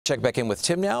Check back in with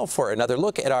Tim now for another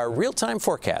look at our real-time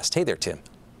forecast. Hey there, Tim.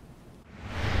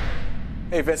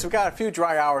 Hey Vince, we've got a few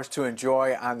dry hours to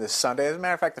enjoy on this Sunday. As a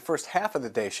matter of fact, the first half of the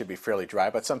day should be fairly dry,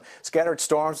 but some scattered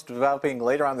storms developing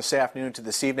later on this afternoon to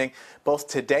this evening. Both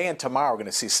today and tomorrow we're going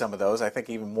to see some of those. I think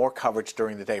even more coverage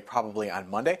during the day probably on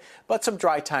Monday, but some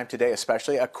dry time today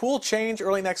especially. A cool change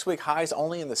early next week, highs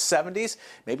only in the 70s,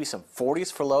 maybe some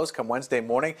 40s for lows come Wednesday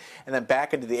morning, and then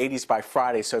back into the 80s by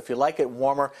Friday. So if you like it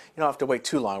warmer, you don't have to wait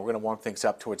too long. We're going to warm things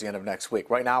up towards the end of next week.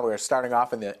 Right now we're starting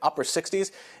off in the upper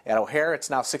 60s. At O'Hare it's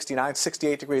now 69, 68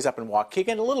 degrees up in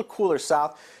Waukegan, a little cooler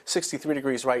south, 63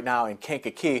 degrees right now in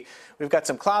Kankakee. We've got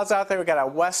some clouds out there. We've got a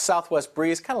west-southwest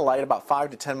breeze, kind of light, about 5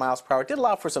 to 10 miles per hour. It did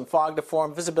allow for some fog to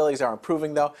form. Visibilities are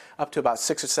improving, though, up to about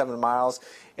 6 or 7 miles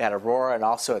at Aurora, and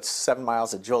also it's 7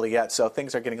 miles at Joliet. So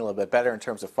things are getting a little bit better in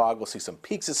terms of fog. We'll see some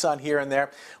peaks of sun here and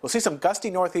there. We'll see some gusty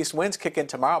northeast winds kick in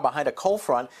tomorrow behind a cold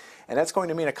front, and that's going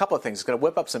to mean a couple of things. It's going to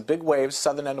whip up some big waves,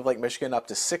 southern end of Lake Michigan, up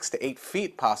to 6 to 8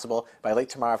 feet possible by late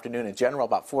tomorrow afternoon. In general,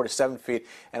 about 4 to 7 feet,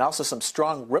 and also some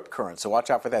strong rip currents. So watch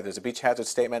out for that. There's a beach hazard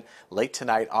statement late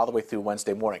tonight all the way through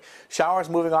Wednesday morning. Showers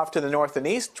moving off to the north and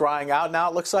east, drying out now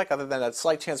it looks like, other than a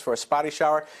slight chance for a spotty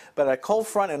shower. But a cold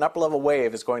front and upper level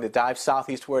wave is going to dive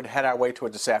southeastward, head our way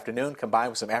towards this afternoon,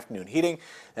 combined with some afternoon heating.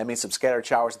 That means some scattered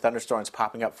showers and thunderstorms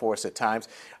popping up for us at times.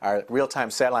 Our real-time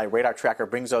satellite radar tracker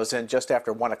brings those in just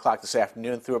after 1 o'clock this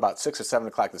afternoon through about 6 or 7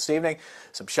 o'clock this evening.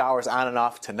 Some showers on and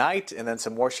off tonight, and then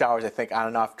some more showers, I think, on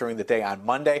and off during the day on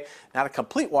Monday. Not a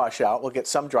complete washout. We'll get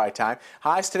some dry time.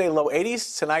 Highs today, low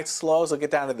 80s. Tonight's lows will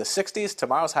get down to the 60s.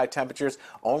 Tomorrow's high temperatures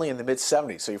only in the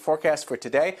mid-70s. So your forecast for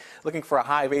today, looking for a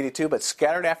high of 82, but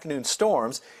scattered afternoon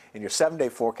storms. In your 7-day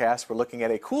forecast, we're looking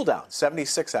at a cool down.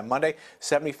 76 on Monday,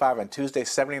 75 on Tuesday,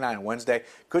 79 on Wednesday.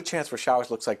 Good chance for showers,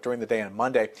 looks like, during the day on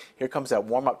Monday. Here comes that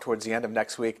warm up towards the end of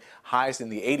next week. Highs in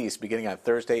the 80s beginning on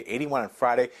Thursday, 81 on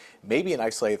Friday. Maybe an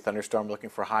isolated thunderstorm, looking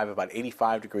for a high of about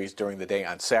 85 degrees during the day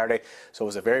on Saturday. So it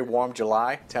was a very warm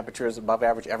July. Temperatures above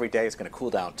average every day. It's going to cool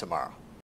down tomorrow.